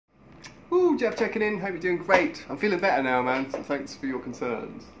Ooh, Jeff checking in, hope you're doing great. I'm feeling better now, man, so thanks for your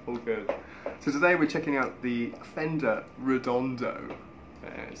concerns. All good. So today we're checking out the Fender Redondo.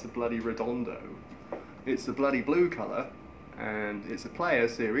 It's a bloody Redondo. It's a bloody blue colour, and it's a player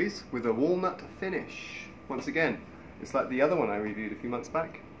series with a walnut finish. Once again, it's like the other one I reviewed a few months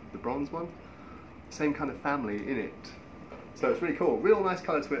back, the bronze one. Same kind of family in it. So it's really cool. Real nice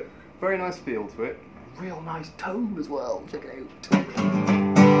colour to it, very nice feel to it. Real nice tone as well, check it out.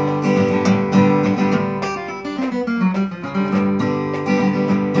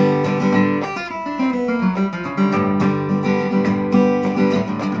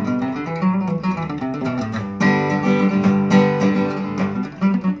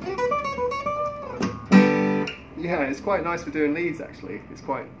 Yeah, it's quite nice for doing leads actually. It's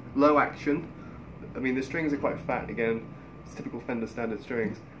quite low action. I mean, the strings are quite fat again. It's typical Fender standard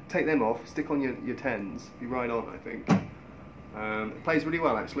strings. Take them off, stick on your 10s, be right on, I think. It plays really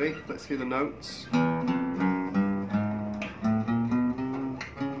well actually. Let's hear the notes.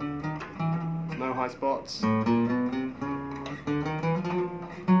 No high spots.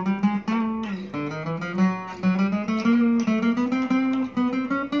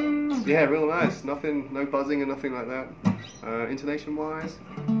 Yeah, real nice. Nothing, no buzzing and nothing like that. Intonation wise.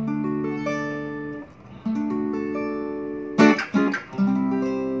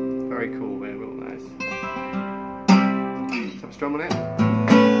 Very cool there, real nice. Let's have a strum on it.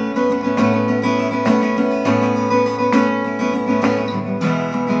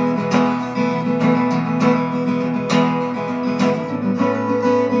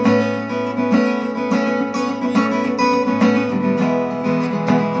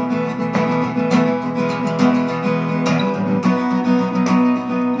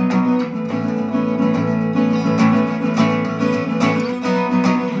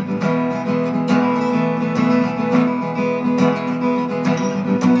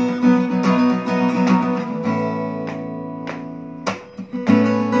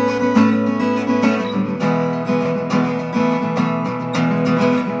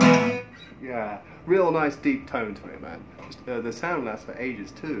 Real nice deep tone to it, man. Just, the sound lasts for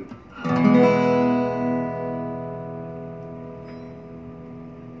ages too.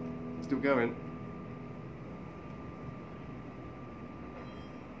 Still going.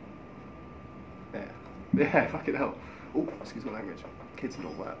 Yeah, fucking hell. Oh, excuse my language. Kids and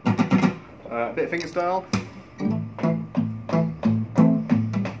all that. A bit of fingerstyle.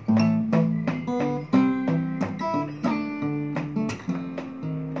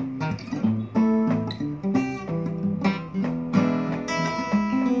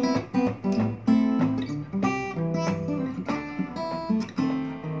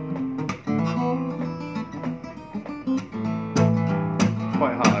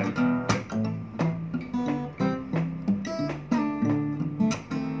 Quite high.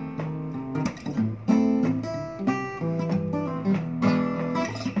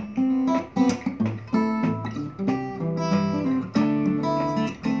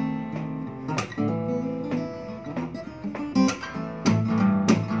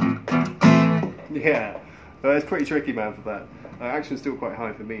 Yeah, it's pretty tricky, man, for that. Action's still quite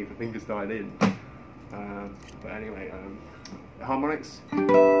high for me, for fingers dialed in. But anyway, harmonics. Oh,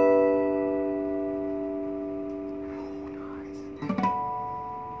 nice.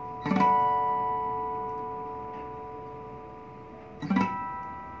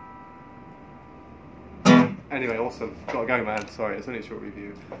 Anyway, awesome. Gotta go, man. Sorry, it's only a short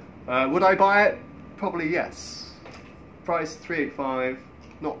review. Would I buy it? Probably yes. Price $385.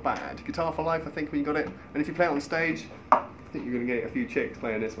 Not bad. Guitar for life, I think, when you got it. And if you play it on stage, I think you're going to get a few chicks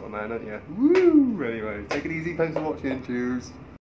playing this one, man, don't you? Woo! Anyway, take it easy. Thanks for watching. Cheers.